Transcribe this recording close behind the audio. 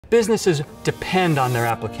businesses depend on their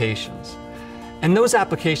applications. And those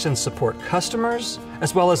applications support customers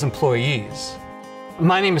as well as employees.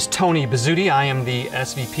 My name is Tony Bizzuti. I am the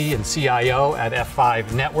SVP and CIO at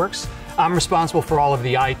F5 Networks. I'm responsible for all of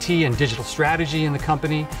the IT and digital strategy in the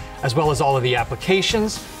company, as well as all of the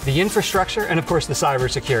applications, the infrastructure, and of course the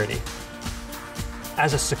cybersecurity.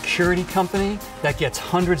 As a security company that gets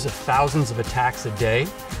hundreds of thousands of attacks a day,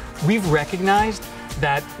 we've recognized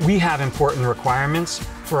that we have important requirements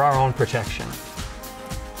for our own protection.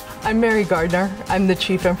 I'm Mary Gardner. I'm the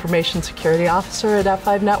Chief Information Security Officer at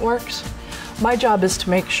F5 Networks. My job is to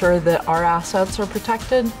make sure that our assets are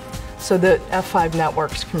protected so that F5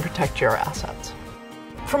 Networks can protect your assets.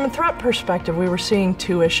 From a threat perspective, we were seeing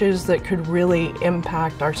two issues that could really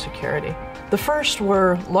impact our security. The first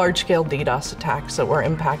were large-scale DDoS attacks that were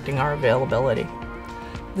impacting our availability.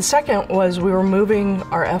 The second was we were moving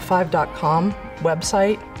our f5.com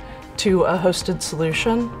website to a hosted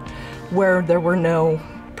solution where there were no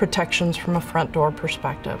protections from a front door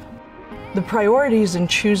perspective. The priorities in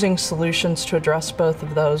choosing solutions to address both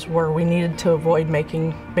of those were we needed to avoid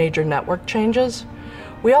making major network changes.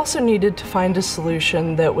 We also needed to find a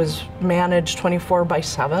solution that was managed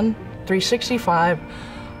 24/7, 365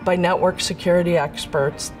 by network security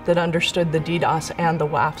experts that understood the DDoS and the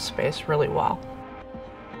WAF space really well.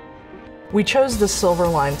 We chose the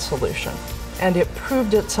Silverline solution, and it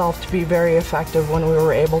proved itself to be very effective when we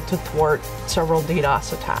were able to thwart several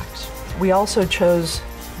DDoS attacks. We also chose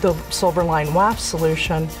the Silverline WAF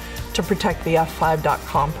solution to protect the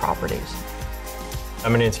f5.com properties.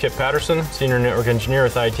 My name is Kip Patterson, Senior Network Engineer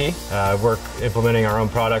with IT. I work implementing our own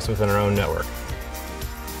products within our own network.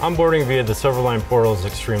 Onboarding via the Silverline portal is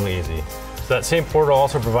extremely easy. So that same portal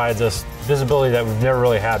also provides us visibility that we've never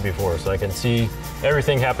really had before. So I can see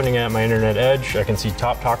everything happening at my internet edge. I can see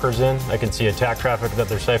top talkers in. I can see attack traffic that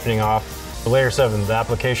they're siphoning off. The layer 7, the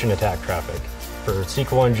application attack traffic for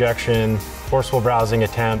SQL injection, forceful browsing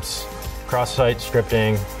attempts, cross-site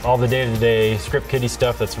scripting, all the day-to-day script kiddie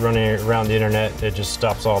stuff that's running around the internet. It just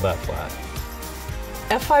stops all that flat.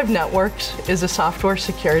 F5 Networks is a software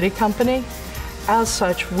security company. As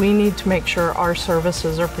such, we need to make sure our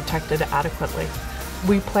services are protected adequately.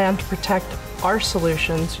 We plan to protect our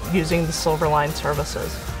solutions using the Silverline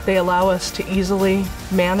services. They allow us to easily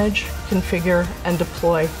manage, configure, and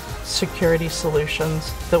deploy security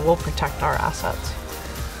solutions that will protect our assets.